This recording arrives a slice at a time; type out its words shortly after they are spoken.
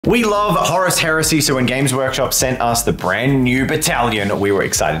We love Horus Heresy, so when Games Workshop sent us the brand new battalion, we were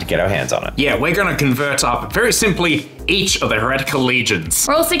excited to get our hands on it. Yeah, we're gonna convert up, very simply, each of the heretical legions.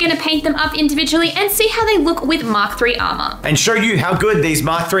 We're also going to paint them up individually and see how they look with Mark III armor. And show you how good these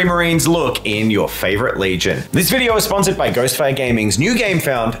Mark III Marines look in your favorite legion. This video is sponsored by Ghostfire Gaming's new game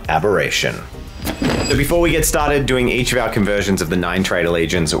found, Aberration. So before we get started doing each of our conversions of the 9 Traitor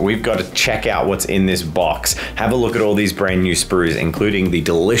Legions, we've got to check out what's in this box, have a look at all these brand new sprues, including the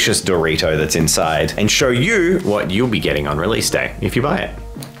delicious Dorito that's inside, and show you what you'll be getting on release day if you buy it.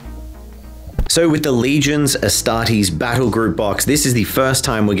 So with the Legions Astartes Battle Group box, this is the first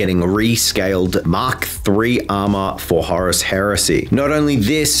time we're getting rescaled Mark III armor for Horus Heresy. Not only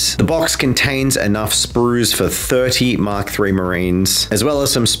this, the box contains enough sprues for 30 Mark III Marines, as well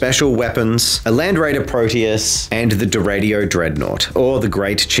as some special weapons, a Land Raider Proteus, and the Dorito Dreadnought, or the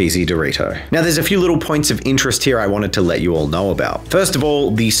Great Cheesy Dorito. Now there's a few little points of interest here I wanted to let you all know about. First of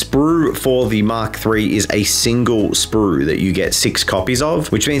all, the sprue for the Mark III is a single sprue that you get 6 copies of,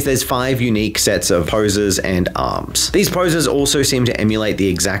 which means there's 5 unique sets of poses and arms. These poses also seem to emulate the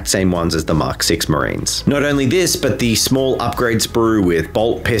exact same ones as the Mark VI Marines. Not only this, but the small upgrade sprue with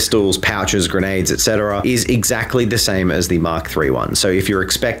bolt pistols, pouches, grenades, etc. is exactly the same as the Mark III one. So if you're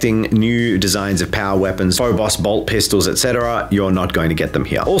expecting new designs of power weapons, Phobos bolt pistols, etc., you're not going to get them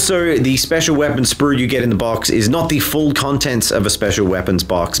here. Also, the special weapons sprue you get in the box is not the full contents of a special weapons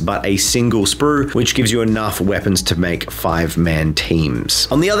box, but a single sprue, which gives you enough weapons to make 5-man teams.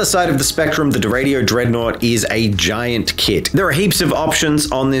 On the other side of the spectrum, the Dorito Dreadnought is a giant kit. There are heaps of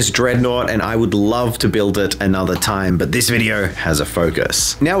options on this Dreadnought, and I would love to build it another time, but this video has a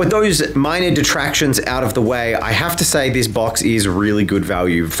focus. Now, with those minor detractions out of the way, I have to say this box is really good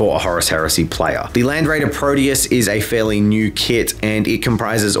value for a Horus Heresy player. The Land Raider Proteus is a fairly new kit, and it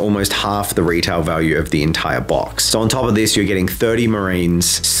comprises almost half the retail value of the entire box. So on top of this, you're getting 30 Marines,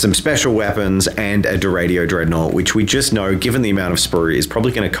 some special weapons, and a Dorito Dreadnought, which we just know, given the amount of sprue, is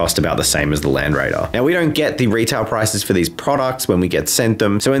probably going to cost about the same as the Land Raider. Now, we don't get the retail prices for these products when we get sent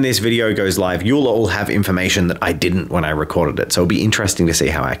them, so when this video goes live, you'll all have information that I didn't when I recorded it, so it'll be interesting to see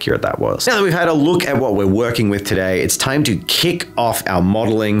how accurate that was. Now that we've had a look at what we're working with today, it's time to kick off our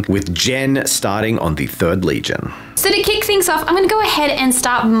modeling with Jen starting on the 3rd Legion. So to kick things off, I'm going to go ahead and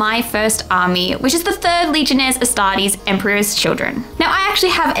start my first army, which is the 3rd Legionnaires Astartes Emperor's Children. Now, I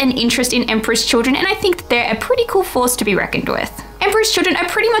actually have an interest in Emperor's Children, and I think that they're a pretty cool force to be reckoned with. Emperor's Children are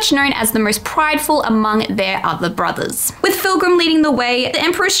pretty much known as the most prideful among their other brothers. With Fulgrim leading the way, the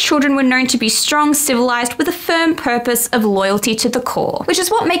Emperor's Children were known to be strong, civilized, with a firm purpose of loyalty to the core, which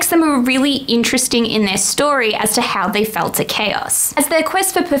is what makes them really interesting in their story as to how they fell to chaos, as their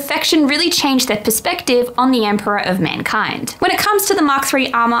quest for perfection really changed their perspective on the Emperor of mankind. When it comes to the Mark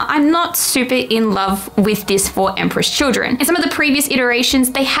III armor, I'm not super in love with this for Emperor's Children. In some of the previous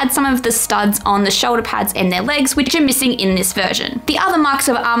iterations, they had some of the studs on the shoulder pads and their legs, which are missing in this version. The other marks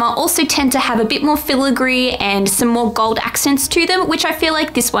of armor also tend to have a bit more filigree and some more gold accents to them, which I feel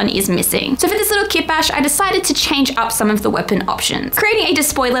like this one is missing. So for this little kit bash, I decided to change up some of the weapon options, creating a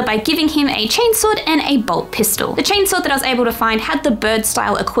despoiler by giving him a chainsword and a bolt pistol. The chainsword that I was able to find had the bird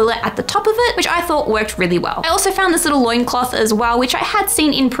style Aquila at the top of it, which I thought worked really well. I also found this little loincloth as well, which I had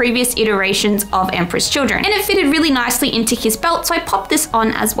seen in previous iterations of Emperor's Children, and it fitted really nicely into his belt, so I popped this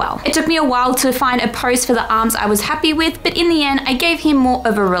on as well. It took me a while to find a pose for the arms I was happy with, but in the end, I gave him more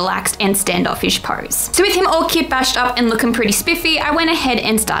of a relaxed and standoffish pose. So with him all kit bashed up and looking pretty spiffy, I went ahead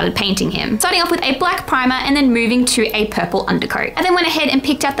and started painting him. Starting off with a black primer and then moving to a purple undercoat. I then went ahead and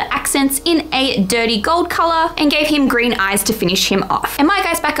picked out the accents in a dirty gold color and gave him green eyes to finish him off. And my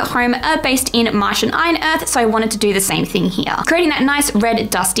guys back at home are based in Martian Iron Earth, so I wanted to do the same thing here, creating that nice red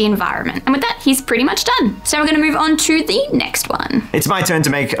dusty environment. And with that, he's pretty much done. So we're going to move on to the next one. It's my turn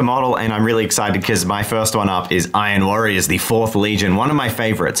to make a model, and I'm really excited because my first one up is Iron Warriors, the 4th Legion, one of my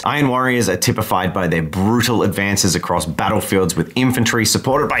favorites. Iron Warriors are typified by their brutal advances across battlefields with infantry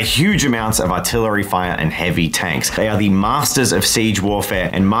supported by huge amounts of artillery fire and heavy tanks. They are the masters of siege warfare,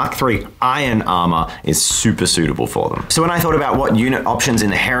 and Mark III iron armor is super suitable for them. So when I thought about what unit options in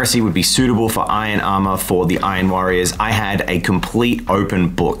the Heresy would be suitable for iron armor for the Iron Warriors, I had a complete open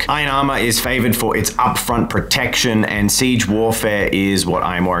book. Iron armor is favored for its upfront protection, and siege warfare is what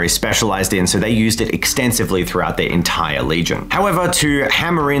Iron Warriors specialized in, so they used it extensively throughout their entire legion. position. However, to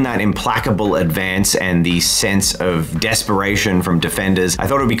hammer in that implacable advance and the sense of desperation from defenders, I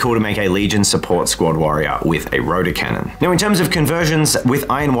thought it would be cool to make a Legion support squad warrior with a rotor cannon. Now, in terms of conversions, with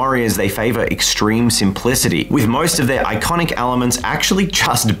Iron Warriors, they favor extreme simplicity, with most of their iconic elements actually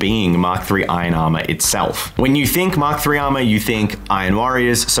just being Mark III Iron Armor itself. When you think Mark III armor, you think Iron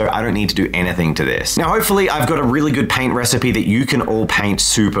Warriors, so I don't need to do anything to this. Now, hopefully I've got a really good paint recipe that you can all paint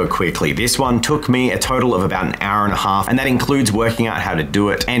super quickly. This one took me a total of about an hour and a half, and that includes working out how to do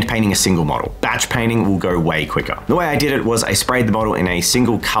it and painting a single model. Batch painting will go way quicker. The way I did it was I sprayed the model in a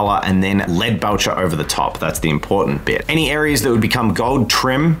single color and then lead belcher over the top. That's the important bit. Any areas that would become gold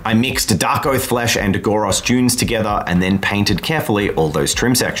trim, I mixed Dark Oath Flesh and Goros Dunes together and then painted carefully all those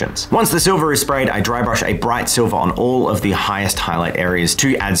trim sections. Once the silver is sprayed, I dry brush a bright silver on all of the highest highlight areas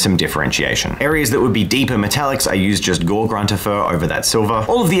to add some differentiation. Areas that would be deeper metallics, I used just Gore Grunter fur over that silver.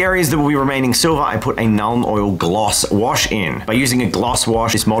 All of the areas that will be remaining silver, I put a Nuln Oil gloss wash in. By using a gloss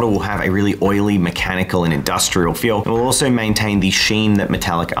wash, this model will have a really oily, mechanical, and industrial feel, and will also maintain the sheen that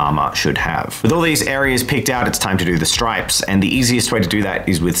metallic armor should have. With all these areas picked out, it's time to do the stripes, and the easiest way to do that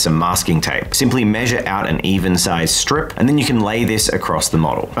is with some masking tape. Simply measure out an even size strip, and then you can lay this across the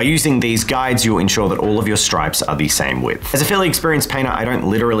model. By using these guides, you'll ensure that all of your stripes are the same width. As a fairly experienced painter, I don't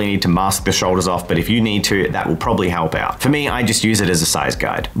literally need to mask the shoulders off, but if you need to, that will probably help out. For me, I just use it as a size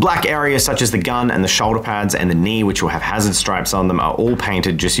guide. Black areas such as the gun and the shoulder pads and the knee, which will have hazard stripes on them, are all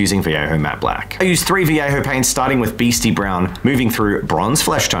painted just using Viejo matte black. I use 3 Viejo paints, starting with Beastie Brown, moving through bronze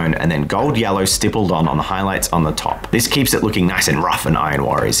flesh tone, and then gold yellow stippled on the highlights on the top. This keeps it looking nice and rough and Iron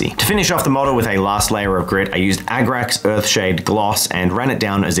Warriors-y. To finish off the model with a last layer of grit, I used Agrax Earthshade gloss and ran it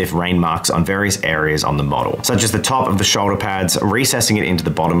down as if rain marks on various areas on the model, such as the top of the shoulder pads, recessing it into the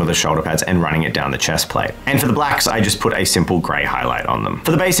bottom of the shoulder pads and running it down the chest plate. And for the blacks, I just put a simple grey highlight on them.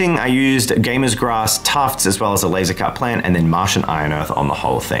 For the basing, I used Gamer's Grass tufts as well as a laser cut plant and then Martian Iron Earth on the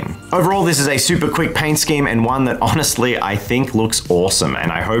whole thing. Overall, this is a super quick paint scheme and one that honestly I think looks awesome,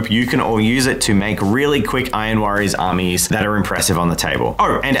 and I hope you can all use it to make really quick Iron Warriors armies that are impressive on the table.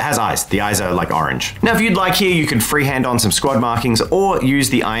 Oh, and it has eyes. The eyes are like orange. Now, if you'd like here, you can freehand on some squad markings or use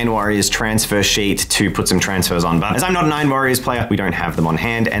the Iron Warriors transfer sheet to put some transfers on, but as I'm not an Iron Warriors player, we don't have them on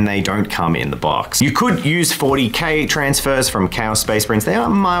hand and they don't come in the box. You could use 40k transfers from Chaos Space Marines. They are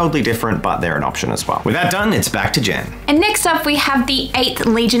mildly different, but they're an option as well. With that done, it's back to Jen. And next up, we have the 8th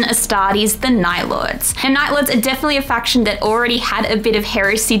Legion Astartes, the Night Lords. And Night Lords are definitely a faction that already had a bit of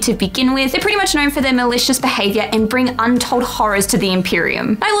heresy to begin with. They're pretty much known for their malicious behavior and bring untold horrors to the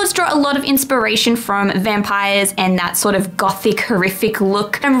Imperium. Night Lords draw a lot of inspiration from vampires and that sort of gothic, horrific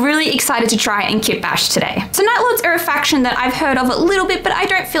look. I'm really excited to try and kit bash today. So Night Lords are a faction that I've heard of a little bit, but I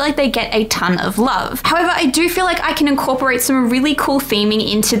don't feel like they get a ton of love. However, I do feel like I can incorporate some really cool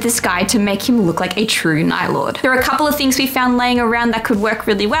theming into this guy to make him look like a true Night Lord. There are a couple of things we found laying around that could work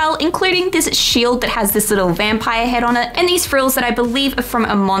really well, including this shield that has this little vampire head on it, and these frills that I believe are from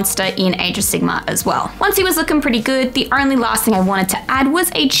a monster in Age of Sigmar as well. Once he was looking pretty good, the only last thing I wanted to add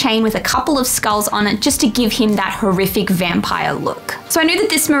was a chain with a couple of skulls on it just to give him that horrific vampire look. So I knew that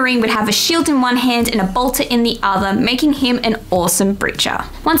this Marine would have a shield in one hand and a bolter in the other, making him an awesome breacher.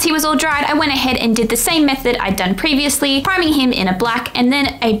 Once he was all dried, I went ahead and did the same method I'd done previously, priming him in a black and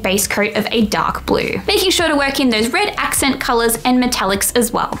then a base coat of a dark blue, making sure to work in those red accent colors and metallics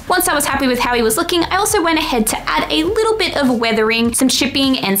as well. Once I was happy with how he was looking, I also went ahead to add a little bit of weathering, some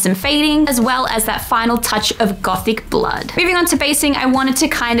chipping and some fading, as well as that final touch of gothic blood. Moving on to basing, I wanted to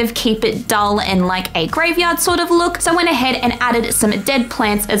kind of keep it dull and like a graveyard sort of look, so I went ahead and added some dead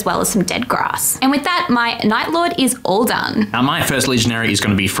plants as well as some dead grass. And with that, my Night Lord is all done. Now, my first legionary is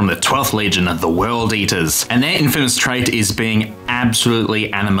going to be from the 12th Legion, the World Eaters, and their infamous trait is being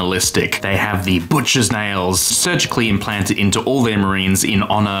absolutely animalistic. They have the butcher's nails surgically implanted into all their Marines in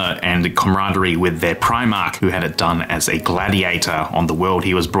honor and camaraderie with their Primarch, who had it done as a gladiator on the world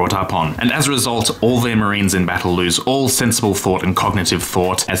he was brought up on. And as a result, all their Marines in battle lose all sensible thought and cognitive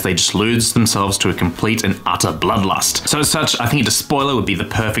thought as they just lose themselves to a complete and utter bloodlust. So as such, I think a despoiler would be the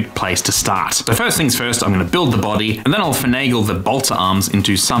perfect place to start. So first things first, I'm going to build the body, and then I'll finagle the bolter arms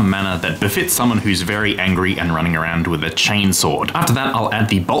into some manner that befits someone who's very angry and running around with a chainsword. After that, I'll add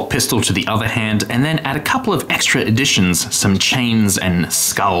the bolt pistol to the other hand, and then add a couple of extra additions, some chains and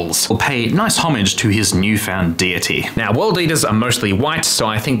skulls. I'll pay nice homage to his newfound deity. Now, World Eaters are mostly white, so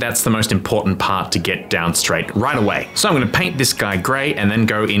I think that's the most important part to get down straight right away. So I'm going to paint this guy grey and then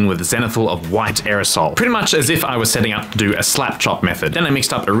go in with Zenithal of white aerosol, pretty much as if I was setting up to do a slap chop top method. Then I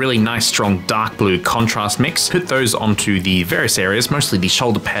mixed up a really nice strong dark blue contrast mix, put those onto the various areas, mostly the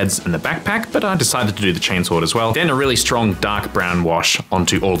shoulder pads and the backpack, but I decided to do the chainsword as well. Then a really strong dark brown wash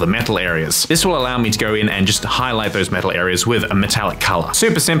onto all the metal areas. This will allow me to go in and just highlight those metal areas with a metallic color.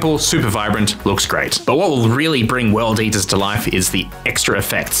 Super simple, super vibrant, looks great. But what will really bring World Eaters to life is the extra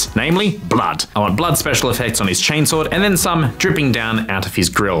effects, namely blood. I want blood special effects on his chainsword and then some dripping down out of his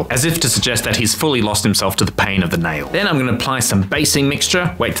grill, as if to suggest that he's fully lost himself to the pain of the nail. Then I'm going to apply some basing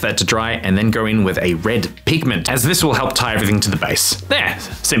mixture, wait for that to dry, and then go in with a red pigment, as this will help tie everything to the base. There,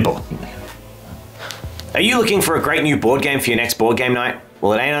 simple. Are you looking for a great new board game for your next board game night?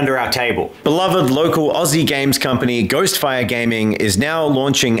 Well, it ain't under our table. Beloved local Aussie games company Ghostfire Gaming is now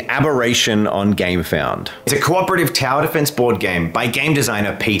launching Aberration on GameFound. It's a cooperative tower defense board game by game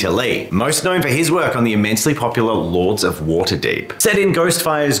designer Peter Lee, most known for his work on the immensely popular Lords of Waterdeep. Set in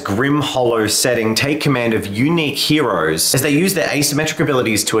Ghostfire's grim hollow setting, take command of unique heroes as they use their asymmetric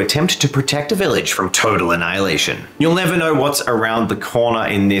abilities to attempt to protect a village from total annihilation. You'll never know what's around the corner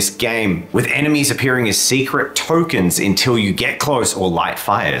in this game, with enemies appearing as secret tokens until you get close or light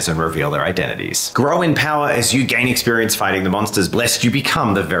fires and reveal their identities. Grow in power as you gain experience fighting the monsters, lest you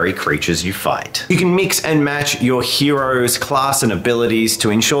become the very creatures you fight. You can mix and match your heroes, class, and abilities to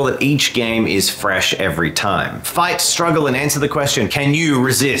ensure that each game is fresh every time. Fight, struggle, and answer the question, can you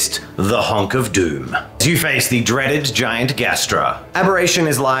resist the honk of doom? As you face the dreaded giant Gastra. Aberration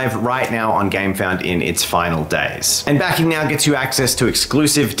is live right now on GameFound in its final days. And backing now gets you access to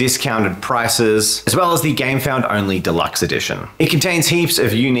exclusive discounted prices, as well as the GameFound only deluxe edition. It contains heaps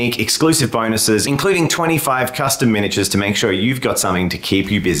of unique exclusive bonuses, including 25 custom miniatures to make sure you've got something to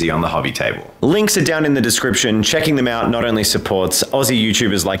keep you busy on the hobby table. Links are down in the description. Checking them out not only supports Aussie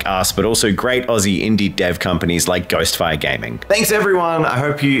YouTubers like us, but also great Aussie indie dev companies like Ghostfire Gaming. Thanks everyone. I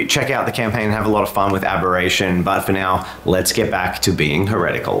hope you check out the campaign and have a lot of fun with Aberration, but for now, let's get back to being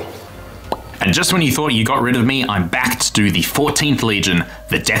heretical. And just when you thought you got rid of me, I'm back to do the 14th Legion,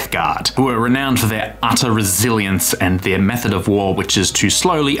 the Death Guard, who are renowned for their utter resilience and their method of war, which is to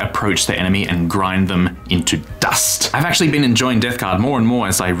slowly approach the enemy and grind them into dust. I've actually been enjoying Death Guard more and more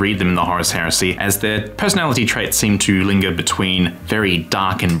as I read them in the Horus Heresy, as their personality traits seem to linger between very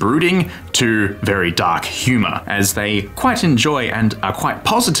dark and brooding to very dark humor, as they quite enjoy and are quite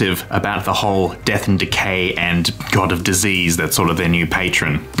positive about the whole death and decay and god of disease that's sort of their new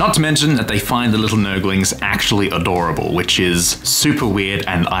patron. Not to mention that they find the little Nurglings actually adorable, which is super weird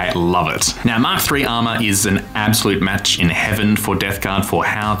and I love it. Now, Mark III armor is an absolute match in heaven for Death Guard for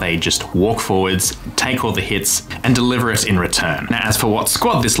how they just walk forwards, take all the hits, and deliver it in return. Now, as for what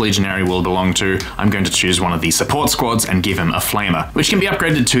squad this legionary will belong to, I'm going to choose one of the support squads and give him a flamer, which can be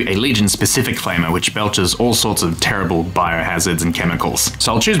upgraded to a legion-specific flamer, which belches all sorts of terrible biohazards and chemicals.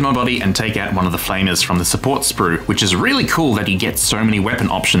 So I'll choose my body and take out one of the flamers from the support sprue, which is really cool that you get so many weapon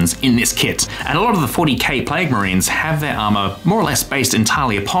options in this kit. And a lot of the 40k Plague Marines have their armor more or less based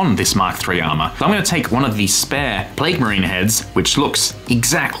entirely upon this Mark III armor. So I'm going to take one of the spare Plague Marine heads, which looks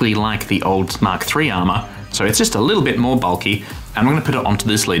exactly like the old Mark III armor, so it's just a little bit more bulky, and I'm going to put it onto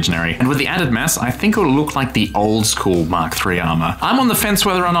this legionary. And with the added mass, I think it'll look like the old school Mark III armor. I'm on the fence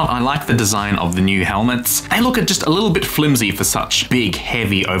whether or not I like the design of the new helmets. They look just a little bit flimsy for such big,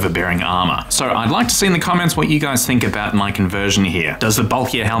 heavy, overbearing armor. So I'd like to see in the comments what you guys think about my conversion here. Does the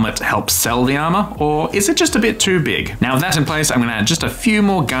bulkier helmet help sell the armor, or is it just a bit too big? Now with that in place, I'm going to add just a few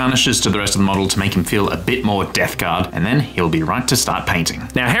more garnishes to the rest of the model to make him feel a bit more Death Guard, and then he'll be right to start painting.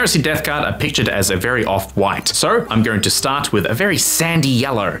 Now, Heresy Death Guard are pictured as a very off-white, so I'm going to start with a very sandy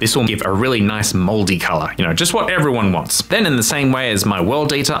yellow. This will give a really nice moldy color, you know, just what everyone wants. Then in the same way as my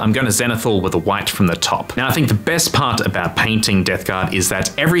World Eater, I'm going to zenithal with a white from the top. Now I think the best part about painting Death Guard is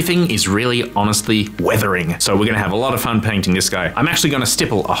that everything is really honestly weathering. So we're going to have a lot of fun painting this guy. I'm actually going to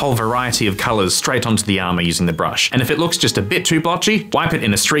stipple a whole variety of colors straight onto the armor using the brush. And if it looks just a bit too blotchy, wipe it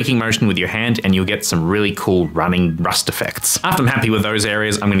in a streaking motion with your hand and you'll get some really cool running rust effects. After I'm happy with those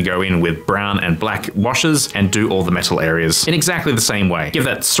areas, I'm going to go in with brown and black washes and do all the metal areas in exactly the same way. Give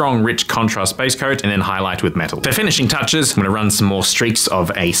that strong, rich contrast base coat and then highlight with metal. For finishing touches, I'm going to run some more streaks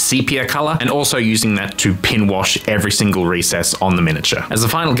of a sepia color and also using that to pin wash every single recess on the miniature. As the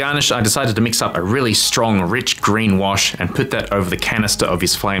final garnish, I decided to mix up a really strong, rich green wash and put that over the canister of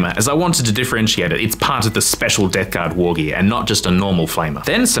his flamer, as I wanted to differentiate it. It's part of the special Death Guard war gear and not just a normal flamer.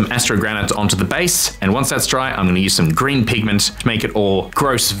 Then some astro granite onto the base, and once that's dry, I'm going to use some green pigment to make it all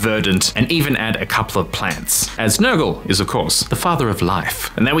gross, verdant, and even add a couple of plants, as Nurgle is of course. Horus, the father of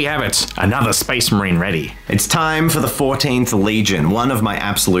life. And there we have it, another Space Marine ready. It's time for the 14th Legion, one of my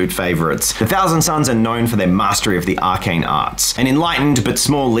absolute favorites. The Thousand Sons are known for their mastery of the arcane arts, an enlightened but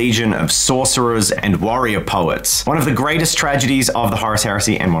small legion of sorcerers and warrior poets. One of the greatest tragedies of the Horus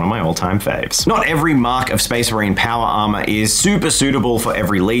Heresy and one of my all-time faves. Not every mark of Space Marine power armor is super suitable for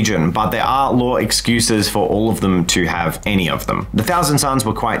every legion, but there are lore excuses for all of them to have any of them. The Thousand Sons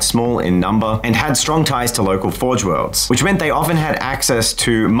were quite small in number and had strong ties to local Forge Worlds, which meant they often had access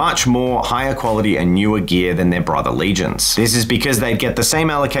to much more higher quality and newer gear than their brother legions. This is because they'd get the same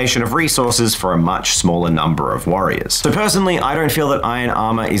allocation of resources for a much smaller number of warriors. So personally, I don't feel that iron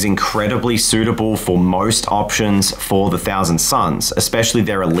armor is incredibly suitable for most options for the Thousand Sons, especially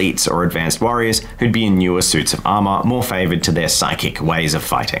their elites or advanced warriors who'd be in newer suits of armor, more favored to their psychic ways of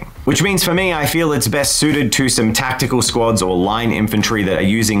fighting. Which means for me, I feel it's best suited to some tactical squads or line infantry that are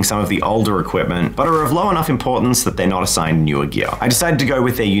using some of the older equipment, but are of low enough importance that they're not assigned newer gear. I decided to go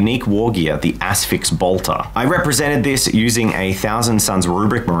with their unique war gear, the Asphyx Bolter. I represented this using a Thousand Sons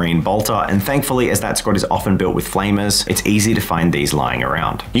Rubric Marine Bolter, and thankfully, as that squad is often built with flamers, it's easy to find these lying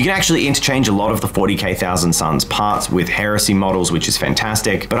around. You can actually interchange a lot of the 40k Thousand Sons parts with Heresy models, which is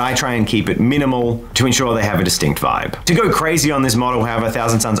fantastic, but I try and keep it minimal to ensure they have a distinct vibe. To go crazy on this model, however,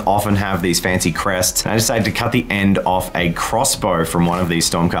 Thousand Sons often have these fancy crests, and I decided to cut the end off a crossbow from one of these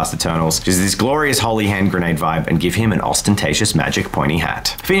Stormcast Eternals, which is this glorious holy hand grenade vibe, and give him an ostentatious magic pointy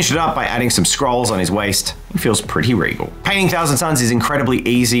hat. Finished it up by adding some scrolls on his waist. He feels pretty regal. Painting Thousand Sons is incredibly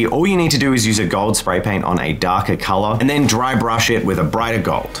easy. All you need to do is use a gold spray paint on a darker color and then dry brush it with a brighter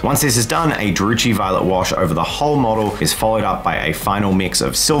gold. Once this is done, a Druchii Violet wash over the whole model is followed up by a final mix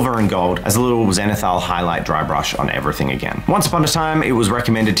of silver and gold as a little Zenithal highlight dry brush on everything again. Once upon a time, it was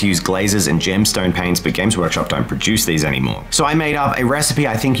recommended to use glazes and gemstone paints, but Games Workshop don't produce these anymore. So I made up a recipe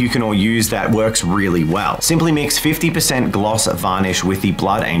I think you can all use that works really well. Simply mix 50% gloss varnish with the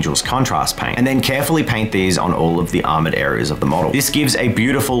Blood Angels contrast paint, and then carefully paint these on all of the armored areas of the model. This gives a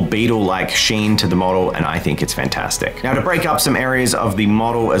beautiful beetle-like sheen to the model, and I think it's fantastic. Now to break up some areas of the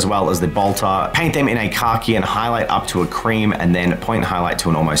model as well as the bolter, paint them in a khaki and highlight up to a cream, and then point highlight to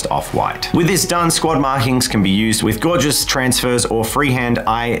an almost off-white. With this done, squad markings can be used with gorgeous transfers or freehand.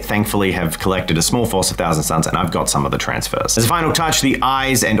 I thankfully have collected a small force of Thousand Sons, and I've got some of the transfers. As a final touch, the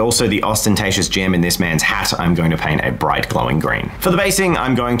eyes and also the ostentatious gem in this man's hat, I'm going to paint a bright glowing green. For the basing,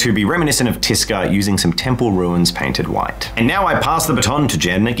 I'm going to be reminiscent of Tiska using some temple ruins painted white. And now I pass the baton to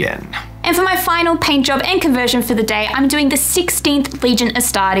Jen again. And for my final paint job and conversion for the day, I'm doing the 16th Legion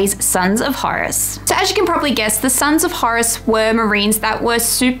Astartes Sons of Horus. So as you can probably guess, the Sons of Horus were Marines that were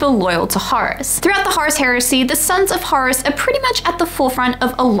super loyal to Horus. Throughout the Horus Heresy, the Sons of Horus are pretty much at the forefront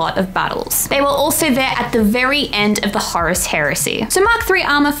of a lot of battles. They were also there at the very end of the Horus Heresy. So Mark III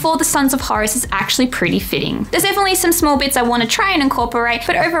armor for the Sons of Horus is actually pretty fitting. There's definitely some small bits I want to try and incorporate,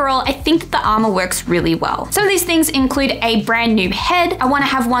 but overall, I think that the armor works really well. Some of these things include a brand new head. I want to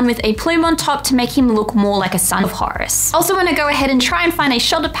have one with a plume on top to make him look more like a son of Horus. Also want to go ahead and try and find a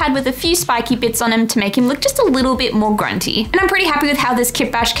shoulder pad with a few spiky bits on him to make him look just a little bit more grunty. And I'm pretty happy with how this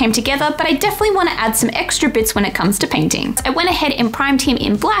kit bash came together, but I definitely want to add some extra bits when it comes to painting. So I went ahead and primed him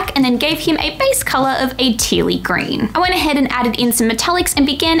in black and then gave him a base color of a tealy green. I went ahead and added in some metallics and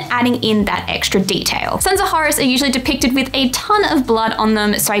began adding in that extra detail. Sons of Horus are usually depicted with a ton of blood on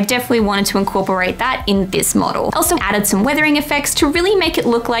them, so I definitely wanted to incorporate that in this model. Also added some weathering effects to really make it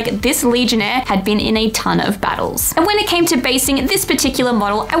look like this Legionnaire had been in a ton of battles. And when it came to basing this particular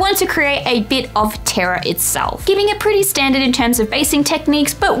model, I wanted to create a bit of terror itself, keeping it pretty standard in terms of basing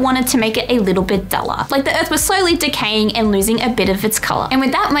techniques, but wanted to make it a little bit duller, like the earth was slowly decaying and losing a bit of its color. And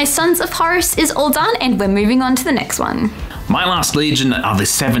with that, my Sons of Horus is all done, and we're moving on to the next one. My last legion are the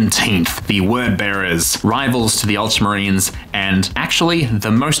 17th, the Word Bearers, rivals to the Ultramarines, and actually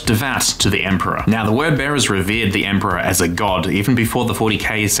the most devout to the Emperor. Now, the Word Bearers revered the Emperor as a god even before the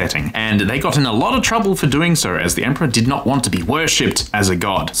 40k setting, and they got in a lot of trouble for doing so, as the Emperor did not want to be worshipped as a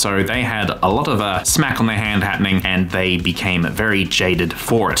god. So they had a lot of smack on their hand happening, and they became very jaded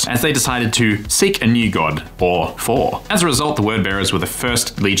for it, as they decided to seek a new god, or four. As a result, the Word Bearers were the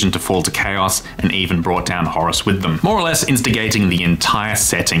first legion to fall to chaos, and even brought down Horus with them, more or less instigating the entire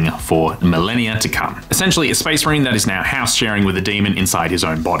setting for millennia to come. Essentially, a space marine that is now house sharing with a demon inside his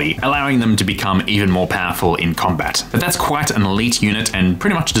own body, allowing them to become even more powerful in combat. But that's quite an elite unit and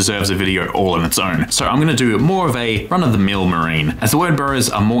pretty much deserves a video all on its own. So I'm going to do more of a run-of-the-mill marine, as the Word Bearers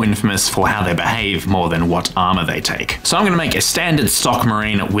are more infamous for how they behave more than what armor they take. So I'm going to make a standard stock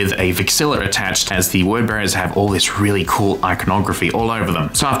marine with a vexilla attached, as the Word Bearers have all this really cool iconography all over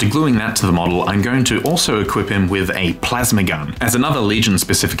them. So after gluing that to the model, I'm going to also equip him with a plasma plasma gun. As another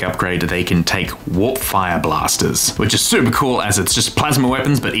Legion-specific upgrade, they can take warp fire blasters, which is super cool as it's just plasma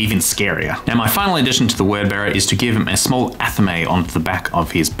weapons, but even scarier. Now, my final addition to the word bearer is to give him a small athame onto the back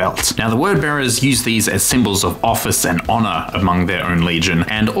of his belt. Now, the word bearers use these as symbols of office and honor among their own Legion,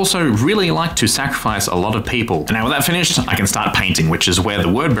 and also really like to sacrifice a lot of people. And now with that finished, I can start painting, which is where the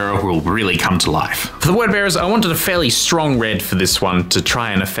word bearer will really come to life. For the word bearers, I wanted a fairly strong red for this one to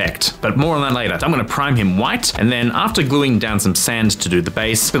try an effect, but more on that later. I'm going to prime him white, and then after gluing down some sand to do the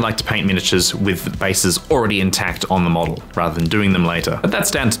base, I like to paint miniatures with the bases already intact on the model, rather than doing them later. But that's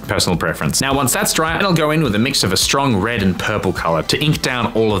down to personal preference. Now once that's dry, I'll go in with a mix of a strong red and purple color to ink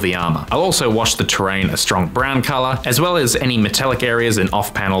down all of the armor. I'll also wash the terrain a strong brown color, as well as any metallic areas and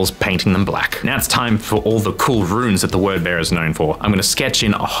off panels, painting them black. Now it's time for all the cool runes that the word bearer is known for. I'm going to sketch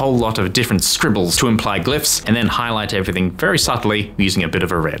in a whole lot of different scribbles to imply glyphs, and then highlight everything very subtly using a bit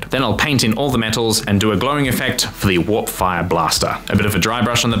of a red. Then I'll paint in all the metals and do a glowing effect for the warp fire blaster. A bit of a dry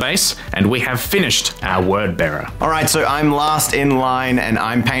brush on the base, and we have finished our word bearer. Alright, so I'm last in line and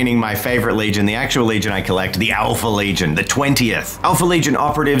I'm painting my favorite Legion, the actual Legion I collect, the Alpha Legion, the 20th. Alpha Legion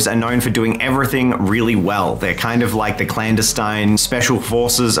operatives are known for doing everything really well. They're kind of like the clandestine special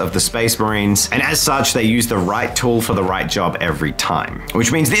forces of the Space Marines, and as such, they use the right tool for the right job every time.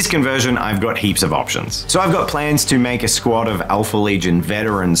 Which means this conversion, I've got heaps of options. So I've got plans to make a squad of Alpha Legion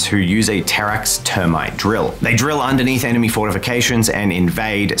veterans who use a Terax termite drill. They drill underneath enemy fortifications and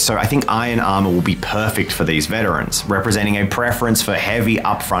invade, so I think iron armor will be perfect for these veterans, representing a preference for heavy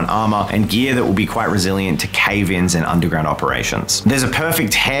upfront armor and gear that will be quite resilient to cave-ins and underground operations. There's a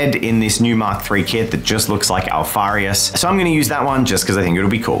perfect head in this new Mark III kit that just looks like Alfarius, so I'm going to use that one just because I think it'll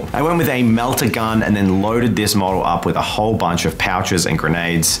be cool. I went with a melter gun and then loaded this model up with a whole bunch of pouches and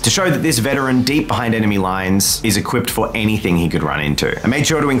grenades to show that this veteran deep behind enemy lines is equipped for anything he could run into. I made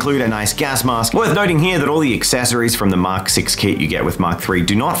sure to include a nice gas mask. Worth noting here that all the accessories from the Mark VI kit you get with Mark III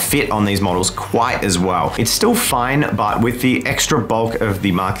do not fit on these models quite as well. It's still fine, but with the extra bulk of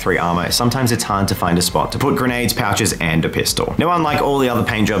the Mark III armor, sometimes it's hard to find a spot to put grenades, pouches, and a pistol. Now, unlike all the other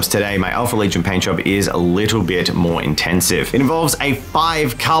paint jobs today, my Alpha Legion paint job is a little bit more intensive. It involves a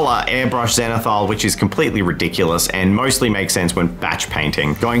 5-color airbrush zenithal, which is completely ridiculous and mostly makes sense when batch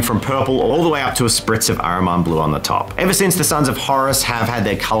painting, going from purple all the way up to a spritz of Ahriman blue on the top. Ever since the Sons of Horus have had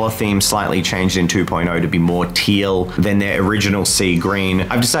their color theme slightly changed in 2.0 to be more teal than their original sea green,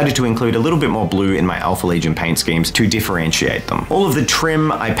 I've decided to include a little bit more blue in my Alpha Legion paint schemes to differentiate them. All of the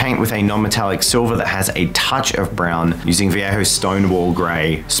trim I paint with a non-metallic silver that has a touch of brown using Viejo's Stonewall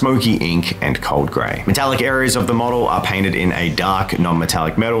Grey, Smoky Ink, and Cold Grey. Metallic areas of the model are painted in a dark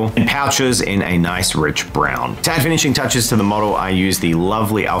non-metallic metal, and pouches in a nice rich brown. To add finishing touches to the model, I use the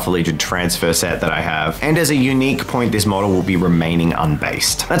lovely Alpha Legion transfer set that I have, and as a unique point, this model will be remaining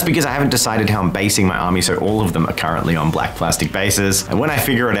unbased. That's because I haven't decided how I'm basing my army, so all of them are currently on black plastic bases, and when I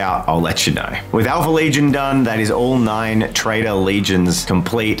figure it out, I'll let you know. With Alpha Legion done, that is all 9 Traitor Legions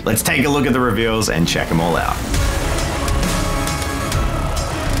complete. Let's take a look at the reveals and check them all out.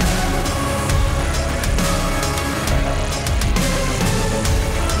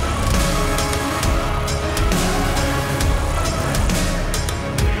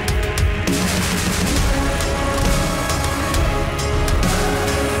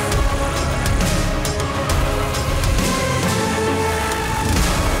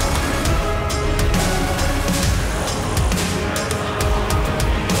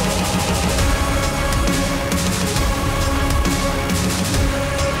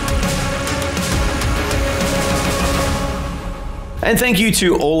 And thank you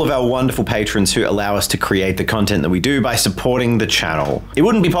to all of our wonderful patrons who allow us to create the content that we do by supporting the channel. It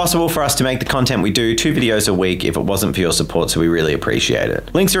wouldn't be possible for us to make the content we do, 2 videos a week, if it wasn't for your support, so we really appreciate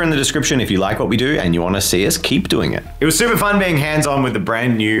it. Links are in the description if you like what we do and you want to see us keep doing it. It was super fun being hands-on with the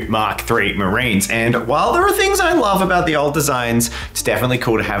brand new Mark III Marines, and while there are things I love about the old designs, it's definitely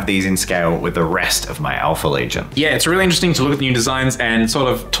cool to have these in scale with the rest of my Alpha Legion. Yeah, it's really interesting to look at the new designs and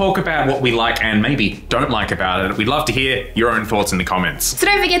sort of talk about what we like and maybe don't like about it. We'd love to hear your own thoughts in the comments. So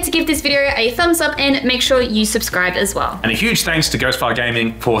don't forget to give this video a thumbs up and make sure you subscribe as well. And a huge thanks to Ghostfire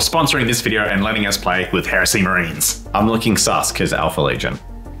Gaming for sponsoring this video and letting us play with Heresy Marines. I'm looking sus because Alpha Legion.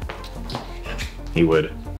 He would.